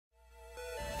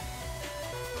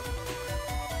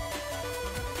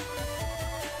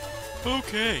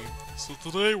Okay, so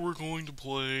today we're going to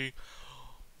play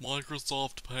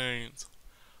Microsoft Paint.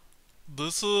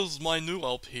 This is my new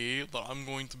LP that I'm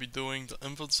going to be doing to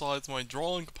emphasize my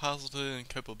drawing capacity and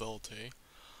capability.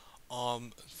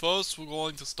 First we're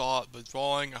going to start by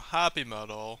drawing a happy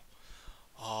meadow.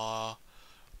 Uh,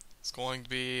 it's going to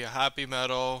be a happy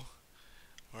meadow.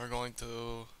 We're going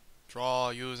to draw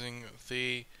using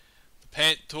the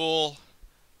paint tool,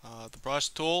 the brush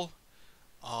tool,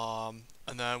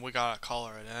 and then we gotta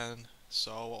color it in.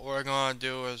 So what we're gonna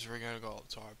do is we're gonna go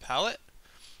to our palette.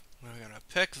 We're gonna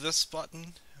pick this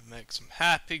button and make some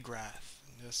happy grass.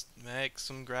 Just make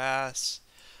some grass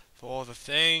for the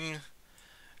thing,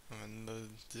 and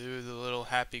do the little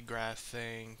happy grass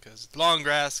thing. Cause it's long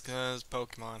grass, cause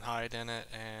Pokemon hide in it,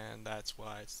 and that's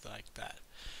why it's like that.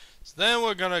 So then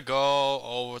we're gonna go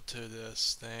over to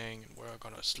this thing, and we're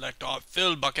gonna select our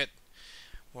fill bucket.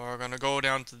 We're gonna go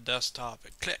down to the desktop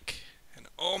and click, and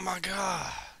oh my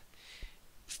god,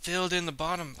 filled in the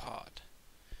bottom part.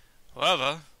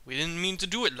 However, we didn't mean to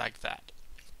do it like that.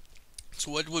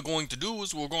 So what we're going to do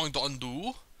is we're going to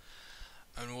undo,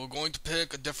 and we're going to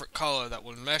pick a different color that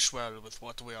will mesh well with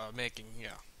what we are making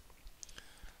here.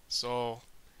 So,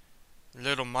 a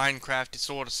little Minecrafty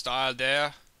sort of style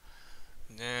there,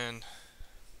 and then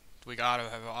we gotta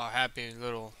have our happy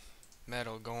little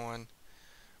meadow going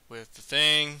with the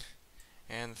thing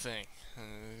and the thing.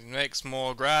 And make some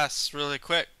more grass really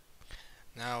quick.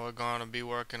 Now we're gonna be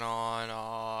working on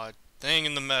our thing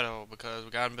in the meadow, because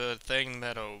we gotta build a thing in the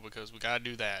meadow, because we gotta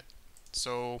do that.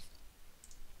 So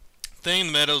thing in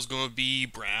the meadow is gonna be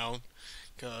brown,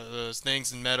 because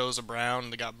things in meadows are brown.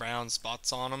 They got brown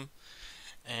spots on them,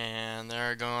 and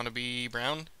they're gonna be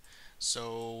brown.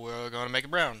 So we're gonna make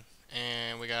it brown,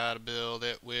 and we gotta build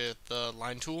it with the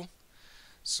line tool.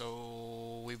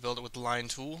 So we build it with the line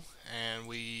tool, and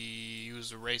we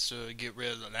use the eraser to get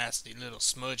rid of the nasty little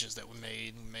smudges that we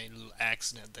made. We made a little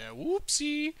accident there.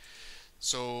 Whoopsie!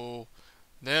 So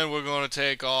then we're going to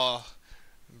take our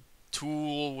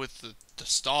tool with the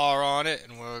star on it,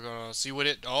 and we're going to see what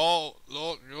it... Oh,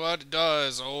 look what it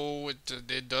does. Oh,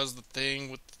 it does the thing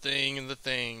with the thing and the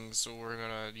thing. So we're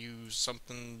going to use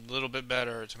something a little bit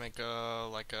better to make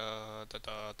like a...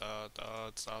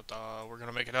 We're going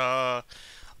to make it a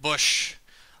bush.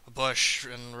 A bush,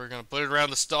 and we're going to put it around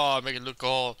the star and make it look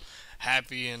all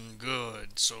happy and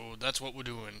good. So that's what we're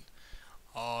doing.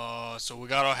 So we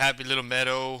got our happy little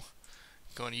meadow.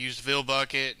 Going to use the fill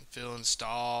bucket, fill in the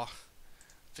star,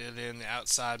 fill in the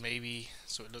outside maybe,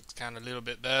 so it looks kind of a little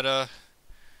bit better.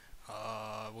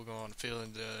 We're going to fill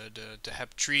in the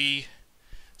happy tree.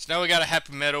 So now we got a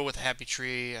happy meadow with a happy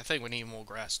tree. I think we need more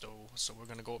grass though, so we're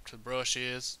going to go up to the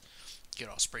brushes, get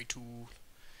our spray tool,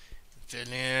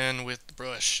 fill in with the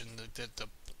brush and the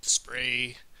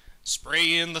spray.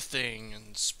 Spray in the thing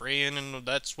and spray in, and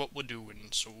that's what we're doing.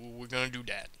 So we're gonna do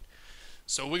that.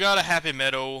 So we got a happy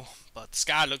meadow, but the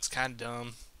sky looks kind of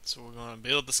dumb. So we're gonna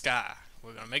build the sky.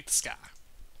 We're gonna make the sky.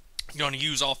 We're gonna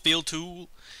use our fill tool,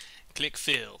 click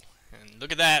fill, and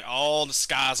look at that. All the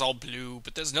sky's all blue,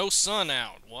 but there's no sun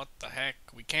out. What the heck?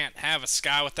 We can't have a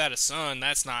sky without a sun.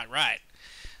 That's not right.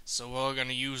 So we're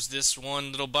gonna use this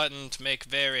one little button to make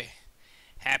very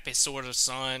happy sort of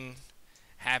sun.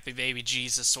 Happy baby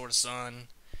Jesus sort of sun.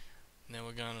 And then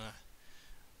we're gonna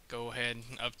go ahead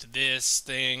up to this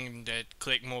thing that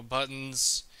click more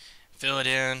buttons, fill it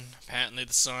in. Apparently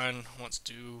the sun wants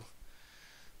to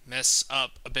mess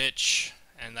up a bitch,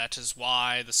 and that is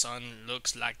why the sun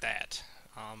looks like that.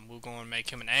 We're gonna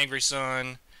make him an angry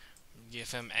sun,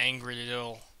 give him angry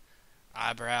little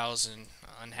eyebrows and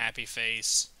unhappy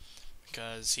face,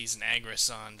 because he's an angry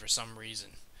sun for some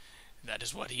reason. That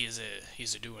is what he's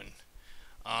doing.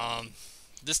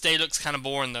 This day looks kind of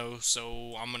boring though,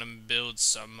 so I'm gonna build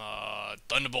some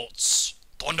thunderbolts.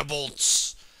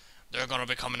 Thunderbolts. They're gonna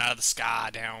be coming out of the sky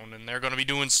down, and they're gonna be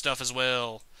doing stuff as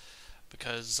well,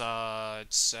 because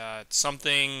it's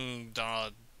something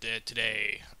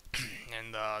today,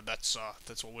 and that's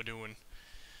what we're doing.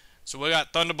 So we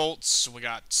got thunderbolts, we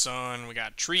got sun, we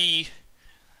got tree.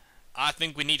 I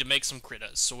think we need to make some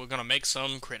critters, so we're gonna make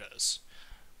some critters.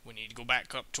 We need to go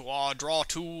back up to our draw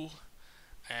tool,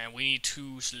 and we need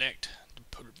to select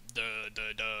the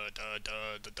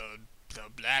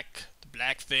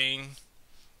black thing.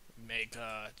 Make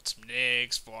some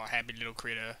legs for our happy little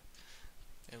critter,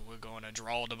 and we're gonna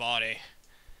draw the body,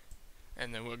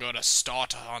 and then we're gonna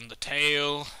start on the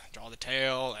tail, draw the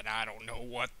tail, and I don't know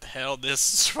what the hell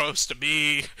this is supposed to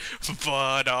be,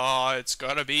 but it's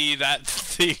gonna be that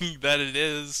thing that it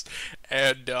is,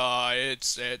 and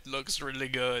it looks really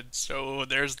good. So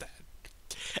there's that.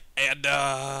 And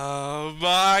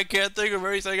I can't think of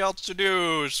anything else to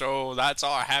do, so that's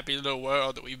our happy little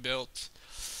world that we built.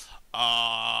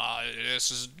 This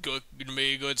is going to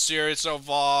be a good series so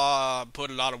far. I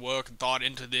put a lot of work and thought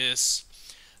into this.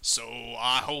 So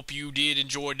I hope you did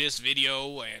enjoy this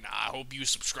video, and I hope you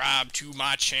subscribe to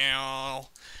my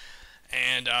channel.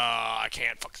 And I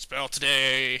can't fucking spell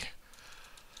today.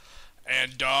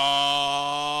 And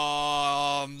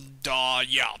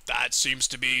yeah, that seems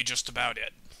to be just about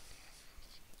it.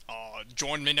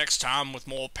 Join me next time with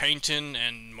more painting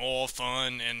and more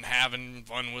fun and having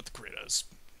fun with critters.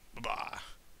 Bye bye.